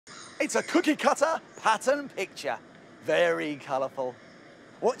It's a cookie cutter pattern picture. Very colourful.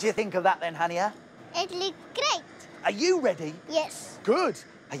 What do you think of that then, Hania? It looks great. Are you ready? Yes. Good.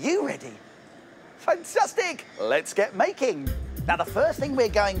 Are you ready? Fantastic. Let's get making. Now, the first thing we're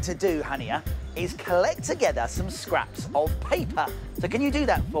going to do, Hania, is collect together some scraps of paper. So can you do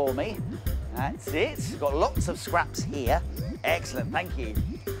that for me? That's it. Got lots of scraps here. Excellent, thank you.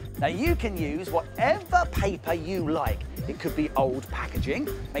 Now, you can use whatever paper you like. It could be old packaging,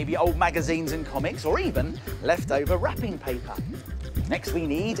 maybe old magazines and comics, or even leftover wrapping paper. Next, we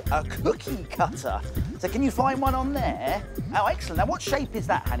need a cookie cutter. So can you find one on there? Oh, excellent. Now, what shape is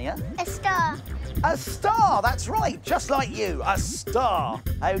that, Hania? A star. A star, that's right, just like you, a star.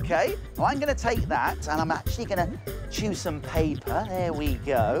 OK, well, I'm going to take that and I'm actually going to choose some paper. There we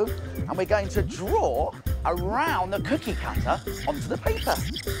go. And we're going to draw around the cookie cutter onto the paper.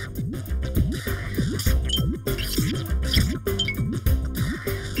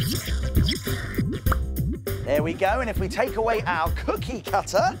 There we go, and if we take away our cookie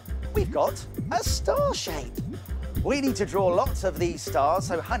cutter, we've got a star shape. We need to draw lots of these stars,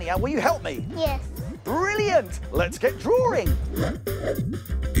 so Hania, will you help me? Yes. Brilliant! Let's get drawing.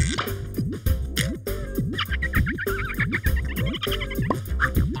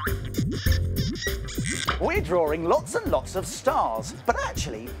 We're drawing lots and lots of stars, but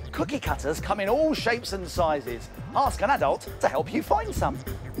actually, cookie cutters come in all shapes and sizes. Ask an adult to help you find some.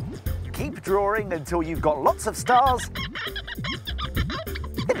 Keep drawing until you've got lots of stars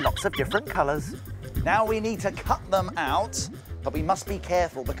in lots of different colours. Now we need to cut them out, but we must be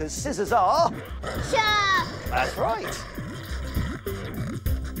careful because scissors are... Sharp. That's right.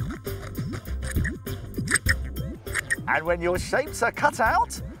 And when your shapes are cut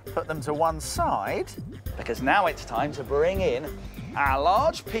out, put them to one side, because now it's time to bring in our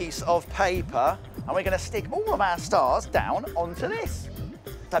large piece of paper, and we're going to stick all of our stars down onto this.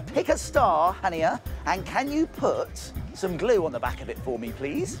 So pick a star, Hania, and can you put some glue on the back of it for me,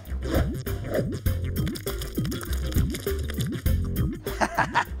 please?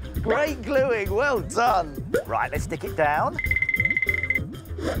 Great gluing, well done. Right, let's stick it down.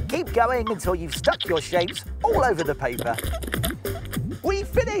 Keep going until you've stuck your shapes all over the paper. We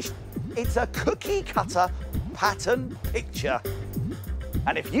finished. It's a cookie cutter pattern picture.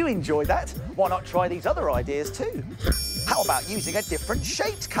 And if you enjoy that, why not try these other ideas too? How about using a different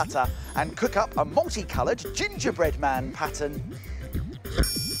shaped cutter and cook up a multicoloured gingerbread man pattern?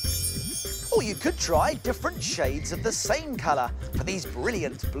 Or you could try different shades of the same colour for these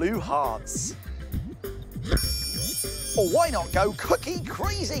brilliant blue hearts. Or why not go cookie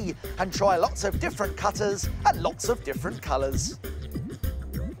crazy and try lots of different cutters and lots of different colours?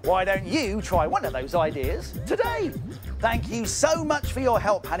 Why don't you try one of those ideas today? Thank you so much for your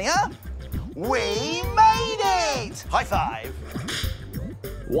help, Hania. We made it! High five.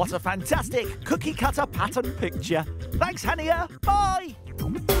 What a fantastic cookie cutter pattern picture. Thanks, Hania. Bye.